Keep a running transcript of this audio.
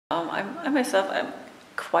I myself, I'm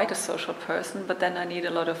quite a social person, but then I need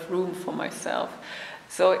a lot of room for myself.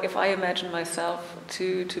 So if I imagine myself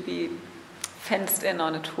to be fenced in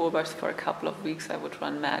on a tour bus for a couple of weeks, I would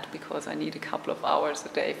run mad because I need a couple of hours a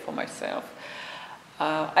day for myself.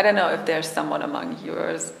 I don't know if there's someone among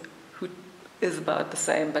yours who is about the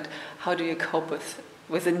same, but how do you cope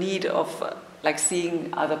with the need of like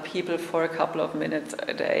seeing other people for a couple of minutes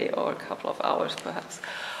a day or a couple of hours perhaps?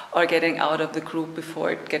 Or getting out of the group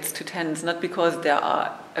before it gets too tense, not because there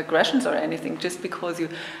are aggressions or anything, just because you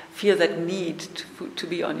feel that need to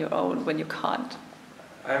be on your own when you can't.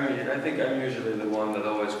 I think I'm usually the one that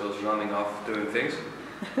always goes running off doing things.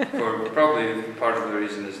 For probably part of the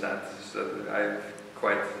reason is that I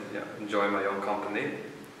quite enjoy my own company.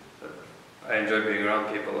 I enjoy being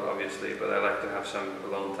around people, obviously, but I like to have some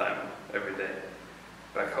alone time every day.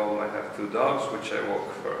 Back home I have 2 dogs, which I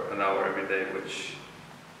walk for an hour every day, which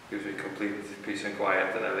gives me complete peace and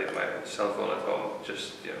quiet, and I leave my cell phone at home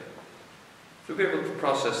just to be able to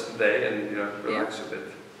process the day and relax a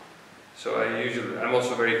bit. So I'm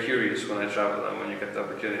also very curious when I travel, and when you get the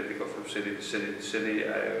opportunity to go from city to city to city,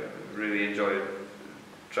 I really enjoy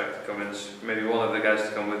trying to convince maybe one of the guys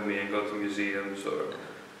to come with me and go to museums or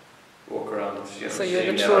walk around. So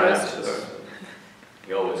you're the tourist.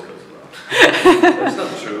 He always goes alone. That's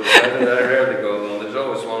not true. I rarely go alone. There's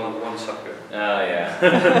always one sucker. Oh yeah,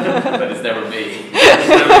 but it's never me. It's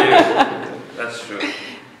never you. That's true.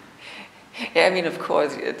 Yeah, I mean, of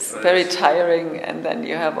course, it's very tiring, and then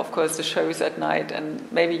you have, of course, the shows at night,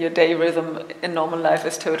 and maybe your day rhythm in normal life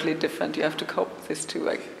is totally different. You have to cope with this too.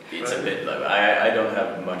 It's a bit like I don't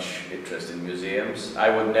have much interest in museums. I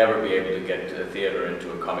would never be able to get to a theater,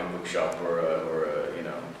 into a comic book shop, or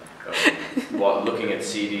looking at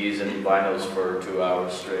CDs and vinyls for 2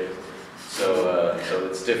 hours straight. So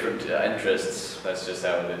it's different interests. That's just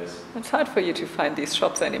how it is. It's hard for you to find these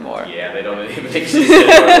shops anymore. Yeah, they don't even exist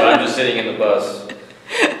anymore. But I'm just sitting in the bus,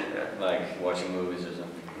 like watching movies or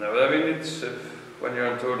something. No, but I mean, it's when you're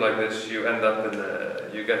on tour like this, you end up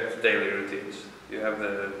you get daily routines. You have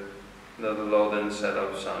the load-in,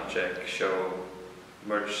 setup, sound check, show,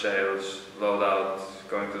 merch sales, load out,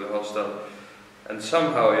 going to the hostel. And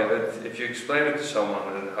somehow, if you explain it to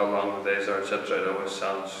someone and how long the days are, etc., it always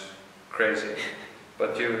sounds crazy.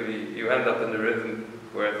 But you end up in the rhythm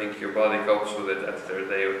where I think your body copes with it after a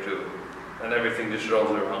day or two, and everything just rolls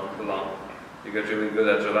along. You get really good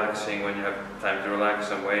at relaxing when you have time to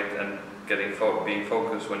relax and wait, and being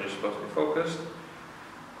focused when you're supposed to be focused.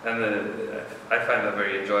 And I find that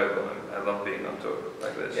very enjoyable. I love being on tour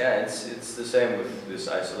like this. Yeah, it's the same with this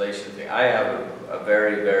isolation thing. I have a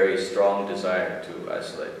very, very strong desire to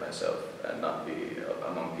isolate myself and not be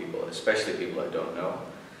among people, especially people I don't know.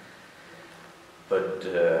 But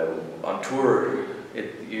on tour,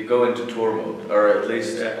 you go into tour mode, or at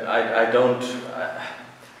least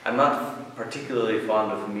I'm not particularly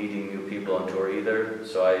fond of meeting new people on tour either,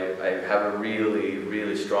 so I have a really,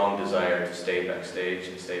 really strong desire to stay backstage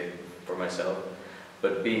and stay for myself.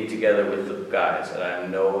 But being together with the guys that I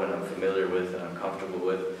know and I'm familiar with and I'm comfortable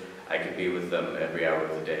with, I could be with them every hour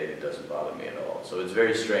of the day. It doesn't bother me at all. So it's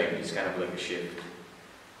very strange. It's kind of like a shift.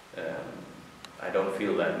 I don't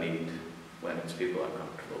feel that need when it's people I'm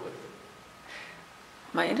comfortable with.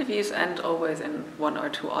 My interviews end always in 1 or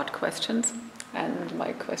 2 odd questions, and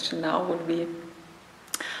my question now would be,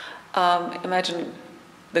 imagine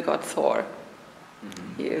the god Thor.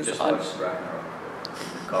 Mm-hmm. He is just watched Ragnarok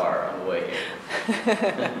in the car on the way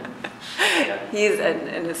here. Yeah. He's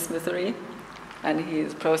in his smithy, and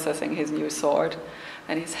he's processing his new sword,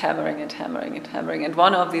 and he's hammering and hammering and hammering, and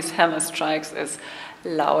one of these hammer strikes is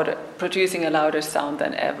louder, producing a louder sound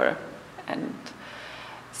than ever. And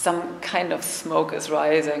some kind of smoke is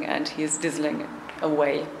rising, and he's drizzling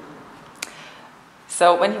away.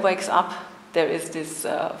 So when he wakes up, there is this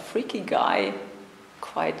freaky guy,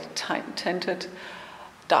 quite tinted,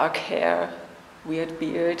 dark hair, weird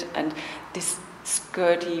beard, and this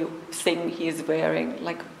skirty thing he's wearing,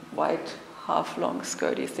 like white, half-long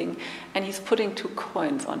skirty thing, and he's putting 2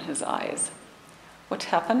 coins on his eyes. What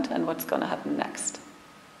happened, and what's going to happen next?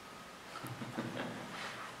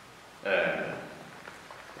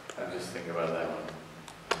 I'm just thinking about that one.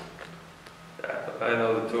 Yeah, I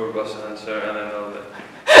know the tour bus answer, and I know the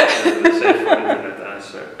safe for internet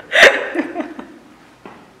answer.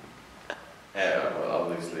 Yeah, well,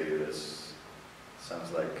 obviously this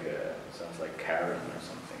sounds like Karen or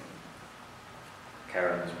something.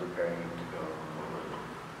 Karen is preparing him to go.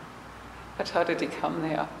 But how did he come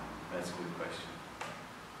there? That's a good question.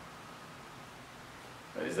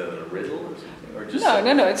 Is that a riddle or something? Or just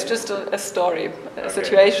No, it's just a story, a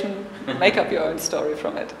situation. Make up your own story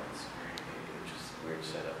from it. It's a very interesting, weird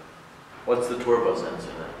setup. What's the turbo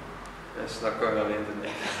sensor then? It's not going on the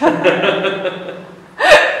internet.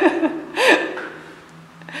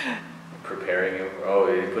 Preparing him. Oh,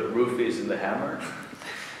 you put roofies in the hammer?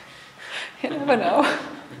 You never know.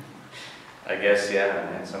 I guess,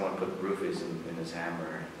 yeah, and someone put roofies in his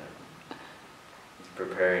hammer. He's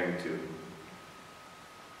preparing to...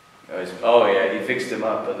 Oh yeah, he fixed him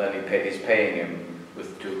up and then he's paying him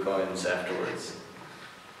with 2 coins afterwards.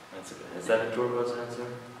 Is that a turbo sensor?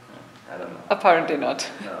 I don't know. Apparently not.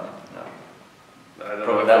 No. I don't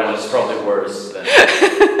Probably, know that one's probably worse than...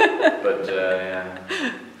 but yeah.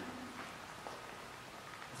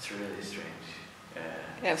 It's really strange.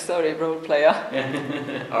 Yeah, sorry, role player.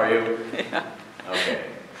 Are you? Yeah. Okay.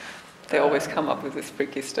 They always come up with this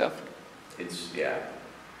freaky stuff. It's, yeah.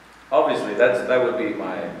 Obviously, that would be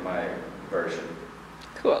my version.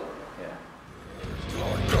 Cool. Yeah.